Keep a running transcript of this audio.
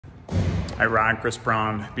Hi Ron, Chris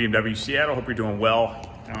Brown, BMW Seattle. Hope you're doing well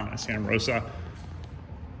down in Santa Rosa.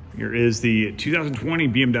 Here is the 2020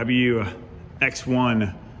 BMW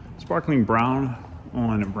X1 sparkling brown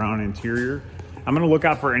on a brown interior. I'm gonna look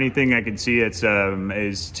out for anything I can see that's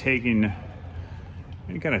is taking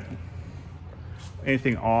any kind of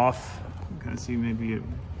anything off. Kind of see maybe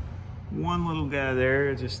one little guy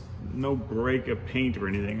there, just no break of paint or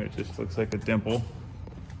anything. It just looks like a dimple,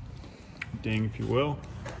 ding if you will.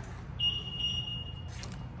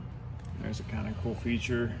 There's a kind of cool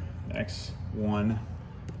feature, X1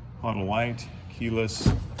 auto light, keyless,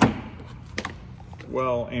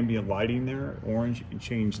 well, ambient lighting there, orange, you can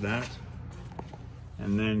change that.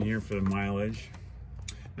 And then here for the mileage,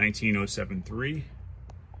 19,073.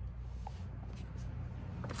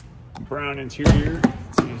 Brown interior,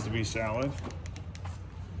 seems to be solid.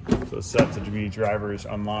 So it's set to be driver's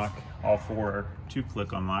unlock, all four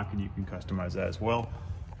 2-click unlock, and you can customize that as well.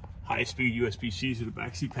 High-speed USB-C to the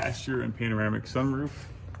backseat passenger and panoramic sunroof.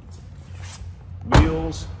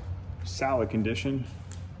 Wheels, solid condition.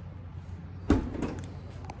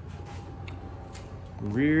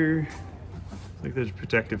 Rear, I think there's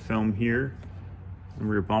protective film here. The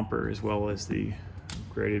rear bumper, as well as the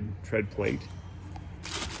upgraded tread plate.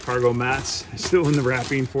 Cargo mats still in the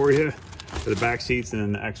wrapping for you for the back seats, and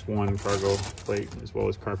then the X1 cargo plate, as well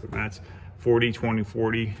as carpet mats.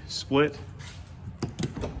 40-20-40 split.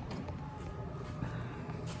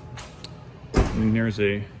 And there's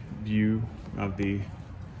a view of the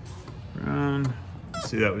ground.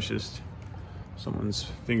 See, that was just someone's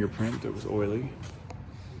fingerprint that was oily.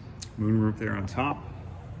 Moonroof there on top.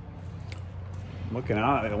 Looking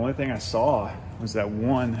out, the only thing I saw was that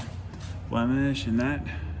one blemish, and that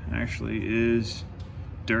actually is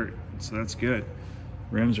dirt, so that's good.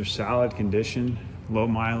 Rims are solid condition, low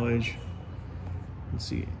mileage. Let's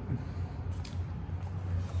see.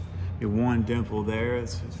 The one dimple there,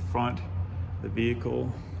 it's the front of the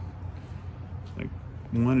vehicle. Like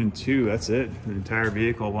 1 and 2, that's it. The entire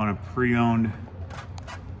vehicle on a pre-owned,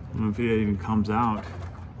 I don't know if it even comes out.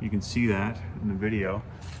 You can see that in the video,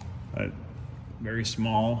 but very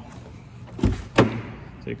small.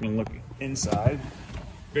 Taking a look inside.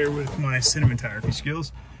 Bear with my cinematography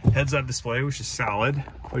skills. Heads-up display, which is solid.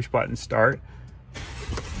 Push button start.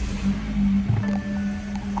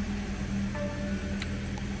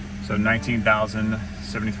 So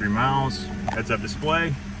 19,073 miles. Heads-up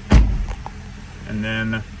display. And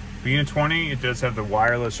then being a 20, it does have the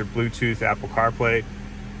wireless or Bluetooth Apple CarPlay.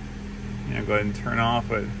 You know, go ahead and turn off,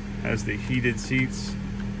 but it has the heated seats.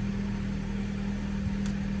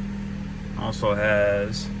 Also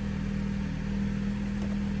has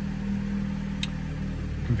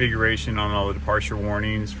configuration on all the departure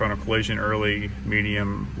warnings, frontal collision, early,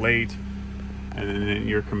 medium, late, and then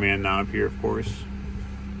your command knob here, of course.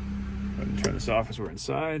 Go ahead and turn this off as we're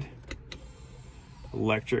inside.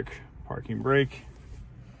 Electric parking brake.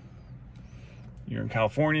 You're in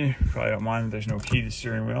California, you probably don't mind that there's no heated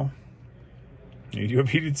steering wheel. You do have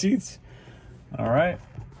heated seats. All right,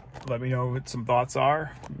 let me know what some thoughts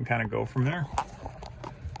are. We can kind of go from there.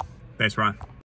 Thanks, Ron.